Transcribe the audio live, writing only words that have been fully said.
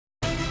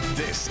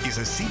This is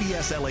a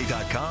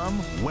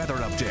CBSLA.com weather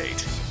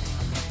update.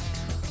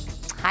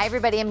 Hi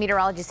everybody, I'm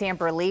meteorologist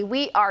Amber Lee.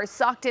 We are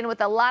socked in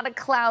with a lot of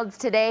clouds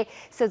today,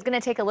 so it's going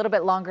to take a little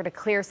bit longer to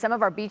clear. Some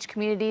of our beach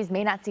communities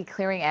may not see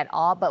clearing at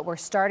all, but we're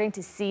starting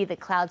to see the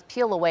clouds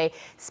peel away,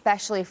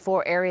 especially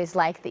for areas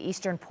like the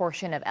eastern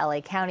portion of LA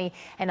County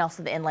and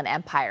also the Inland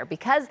Empire.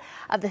 Because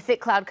of the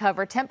thick cloud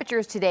cover,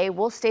 temperatures today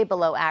will stay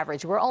below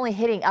average. We're only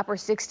hitting upper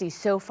 60s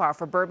so far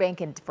for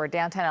Burbank and for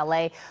downtown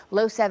LA,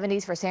 low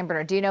 70s for San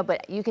Bernardino,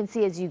 but you can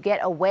see as you get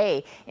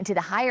away into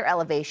the higher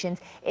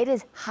elevations, it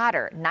is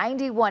hotter.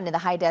 91 in the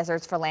high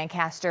deserts for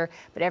Lancaster,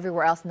 but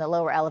everywhere else in the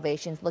lower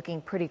elevations looking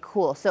pretty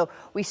cool. So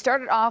we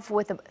started off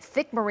with a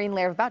thick marine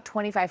layer of about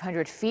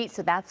 2,500 feet,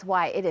 so that's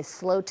why it is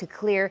slow to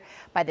clear.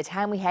 By the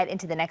time we head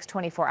into the next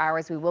 24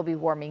 hours, we will be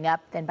warming up.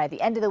 Then by the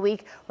end of the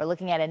week, we're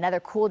looking at another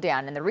cool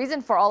down. And the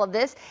reason for all of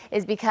this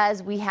is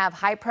because we have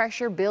high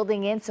pressure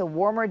building in, so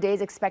warmer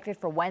days expected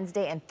for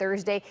Wednesday and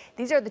Thursday.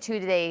 These are the 2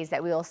 days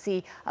that we will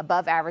see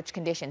above average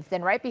conditions.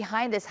 Then right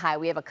behind this high,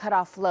 we have a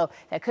cutoff low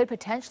that could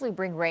potentially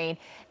bring rain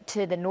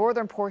to the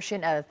northern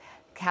portion of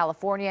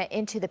California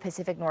into the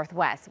Pacific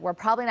Northwest. We're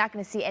probably not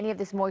going to see any of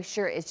this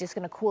moisture. It's just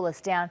going to cool us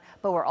down,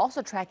 but we're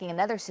also tracking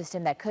another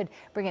system that could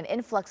bring an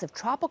influx of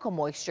tropical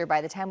moisture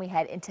by the time we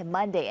head into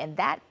Monday, and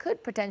that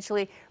could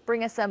potentially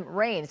bring us some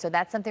rain. So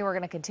that's something we're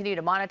going to continue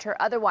to monitor.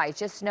 Otherwise,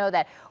 just know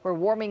that we're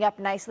warming up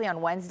nicely on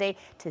Wednesday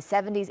to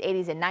 70s,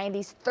 80s, and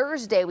 90s.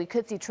 Thursday, we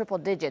could see triple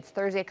digits.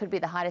 Thursday could be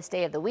the hottest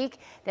day of the week.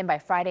 Then by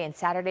Friday and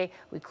Saturday,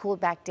 we cool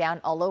back down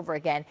all over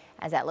again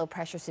as that low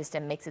pressure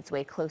system makes its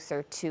way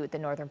closer to the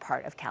northern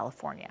part of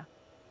California.